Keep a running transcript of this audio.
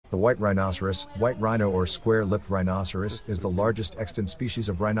The white rhinoceros, white rhino or square-lipped rhinoceros, is the largest extant species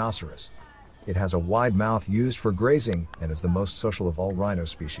of rhinoceros. It has a wide mouth used for grazing and is the most social of all rhino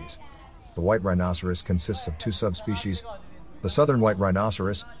species. The white rhinoceros consists of two subspecies: the southern white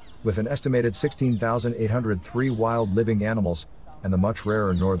rhinoceros, with an estimated 16,803 wild living animals, and the much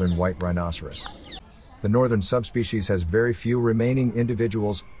rarer northern white rhinoceros. The northern subspecies has very few remaining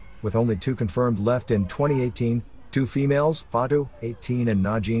individuals, with only two confirmed left in 2018, two females, Fatu, 18 and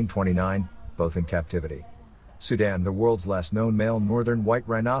Najin, 29, both in captivity. Sudan, the world's last known male northern white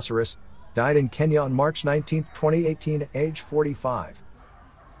rhinoceros, died in Kenya on March 19, 2018, age 45.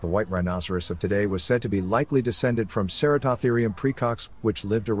 The white rhinoceros of today was said to be likely descended from Ceratotherium praecox, which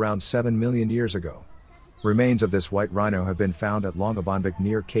lived around 7 million years ago. Remains of this white rhino have been found at Longabonvik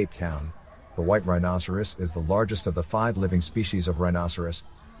near Cape Town. The white rhinoceros is the largest of the 5 living species of rhinoceros.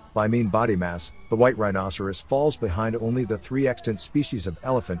 By mean body mass, the white rhinoceros falls behind only the 3 extant species of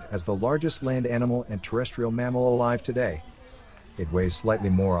elephant as the largest land animal and terrestrial mammal alive today. It weighs slightly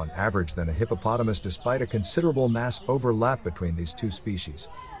more on average than a hippopotamus despite a considerable mass overlap between these two species.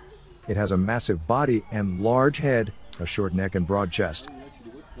 It has a massive body and large head, a short neck and broad chest.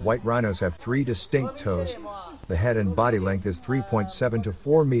 White rhinos have 3 distinct toes. The head and body length is 3.7 to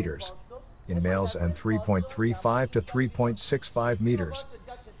 4 meters in males and 3.35 to 3.65 meters.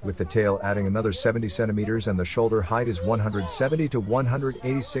 With the tail adding another 70 centimeters, and the shoulder height is 170 to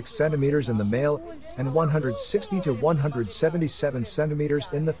 186 centimeters in the male and 160 to 177 centimeters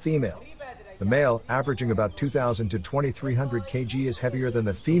in the female. The male, averaging about 2,000 to 2,300 kg, is heavier than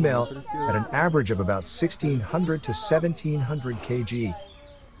the female at an average of about 1,600 to 1,700 kg.